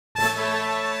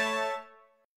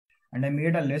and I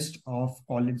made a list of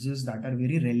colleges that are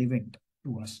very relevant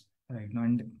to us right now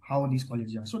and how these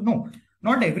colleges are. So no,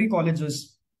 not every college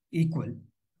is equal.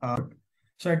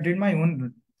 So I did my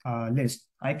own list.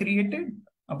 I created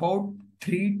about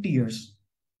 3 tiers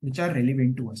which are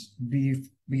relevant to us.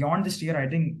 Beyond this tier, I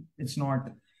think it's not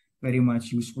very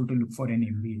much useful to look for an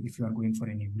MBA if you are going for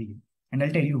an MBA. And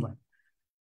I'll tell you why.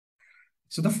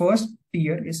 So the first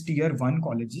tier is tier 1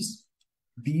 colleges.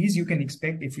 These you can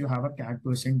expect if you have a CAT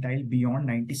percentile beyond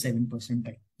 97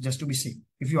 percentile, just to be safe.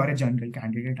 If you are a general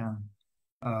candidate,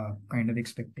 I'm kind of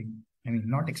expecting, I mean,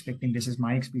 not expecting, this is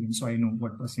my experience, so I know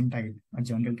what percentile a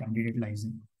general candidate lies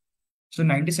in. So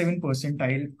 97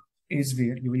 percentile is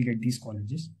where you will get these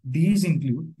colleges. These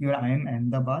include your IIM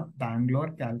Ahmedabad,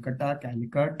 Bangalore, Calcutta,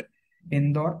 Calicut,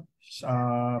 Indore,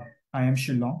 IIM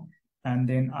Shillong, and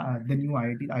then the new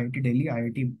IIT Delhi,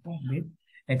 IIT Bombay,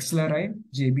 XLRI,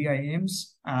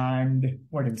 JBIMs, and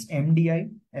what else? MDI,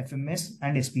 FMS,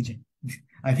 and SPJ.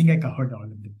 I think I covered all of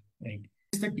them, right?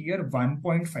 It's the tier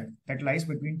 1.5 that lies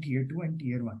between tier 2 and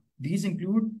tier 1. These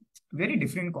include very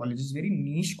different colleges, very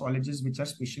niche colleges which are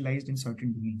specialized in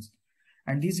certain domains.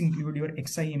 And these include your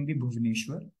XIMB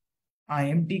Bhubaneswar,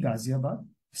 IMT Ghaziabad,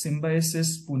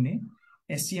 Symbiosis Pune,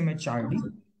 SCMHRD,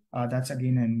 that's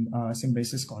again an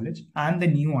Symbiosis College, and the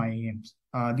new IIMs.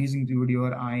 These include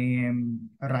your IIM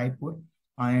Raipur,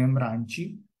 IIM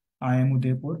Ranchi, IIM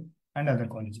Udaipur, and other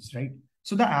colleges, right?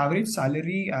 So the average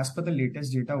salary as per the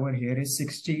latest data over here is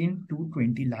 16 to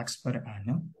 20 lakhs per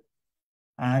annum.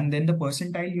 And then the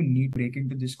percentile you need to break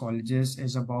into these colleges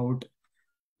is about,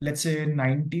 let's say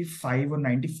 95 or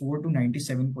 94 to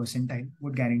 97 percentile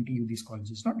would guarantee you these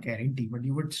colleges. Not guarantee, but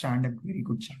you would stand a very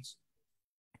good chance.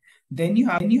 Then you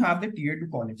have the tier 2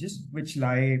 colleges, which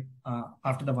lie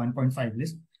after the 1.5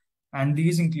 list. And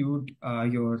these include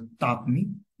your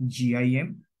TAPMI,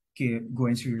 GIM, Goa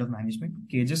Institute of Management,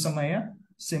 KJ Samaya,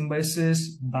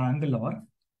 Symbiosis Bangalore,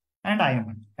 and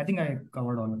IMI. I think I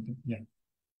covered all of them. Yeah.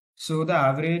 So the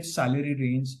average salary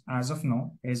range as of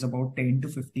now is about 10 to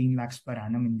 15 lakhs per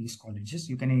annum in these colleges.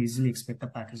 You can easily expect a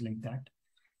package like that.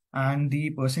 And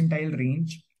the percentile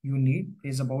range you need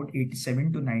is about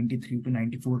 87 to 93 to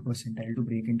 94 percentile to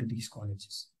break into these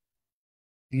colleges.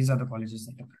 These are the colleges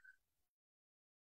that are.